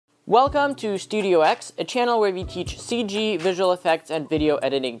Welcome to Studio X, a channel where we teach CG, visual effects, and video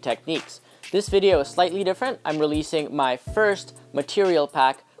editing techniques. This video is slightly different. I'm releasing my first material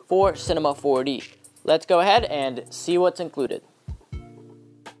pack for Cinema 4D. Let's go ahead and see what's included.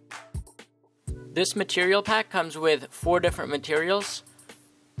 This material pack comes with 4 different materials: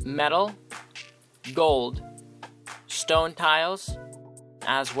 metal, gold, stone tiles,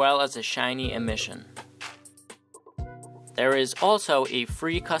 as well as a shiny emission. There is also a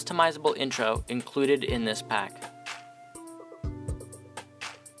free customizable intro included in this pack.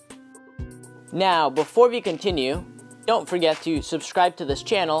 Now, before we continue, don't forget to subscribe to this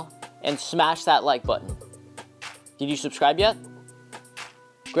channel and smash that like button. Did you subscribe yet?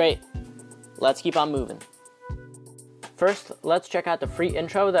 Great. Let's keep on moving. First, let's check out the free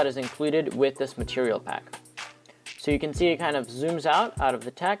intro that is included with this material pack. So you can see it kind of zooms out of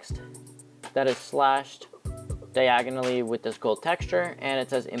the text that is slashed diagonally with this gold texture, and it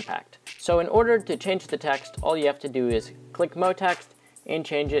says impact. So in order to change the text, all you have to do is click Mo Text and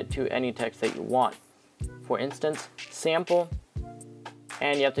change it to any text that you want. For instance, sample,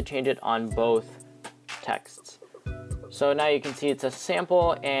 and you have to change it on both texts. So now you can see it's a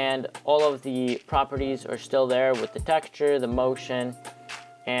sample and all of the properties are still there with the texture, the motion,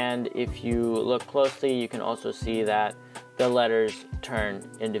 and if you look closely, you can also see that the letters turn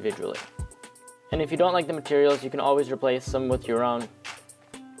individually. And if you don't like the materials, you can always replace them with your own.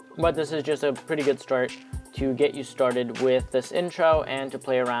 But this is just a pretty good start to get you started with this intro and to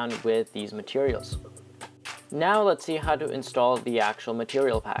play around with these materials. Now let's see how to install the actual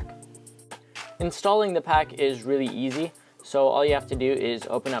material pack. Installing the pack is really easy, so all you have to do is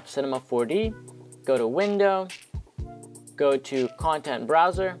open up Cinema 4D, go to Window, go to Content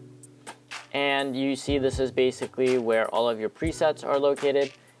Browser, and you see this is basically where all of your presets are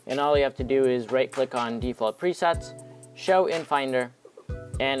located. And all you have to do is right click on default presets, show in Finder,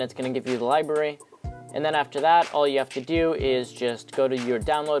 and it's going to give you the library. And then after that, all you have to do is just go to your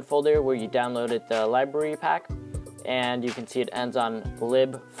download folder where you downloaded the library pack, and you can see it ends on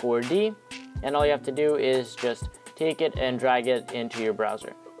lib4d. And all you have to do is just take it and drag it into your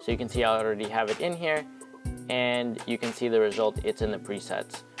browser. So you can see I already have it in here, and you can see the result. It's in the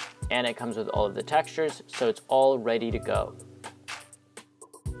presets, and it comes with all of the textures, so it's all ready to go.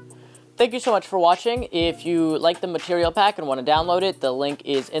 Thank you so much for watching. If you like the material pack and want to download it, the link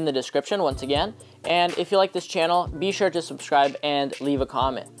is in the description once again. And if you like this channel, be sure to subscribe and leave a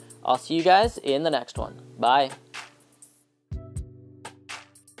comment. I'll see you guys in the next one. Bye.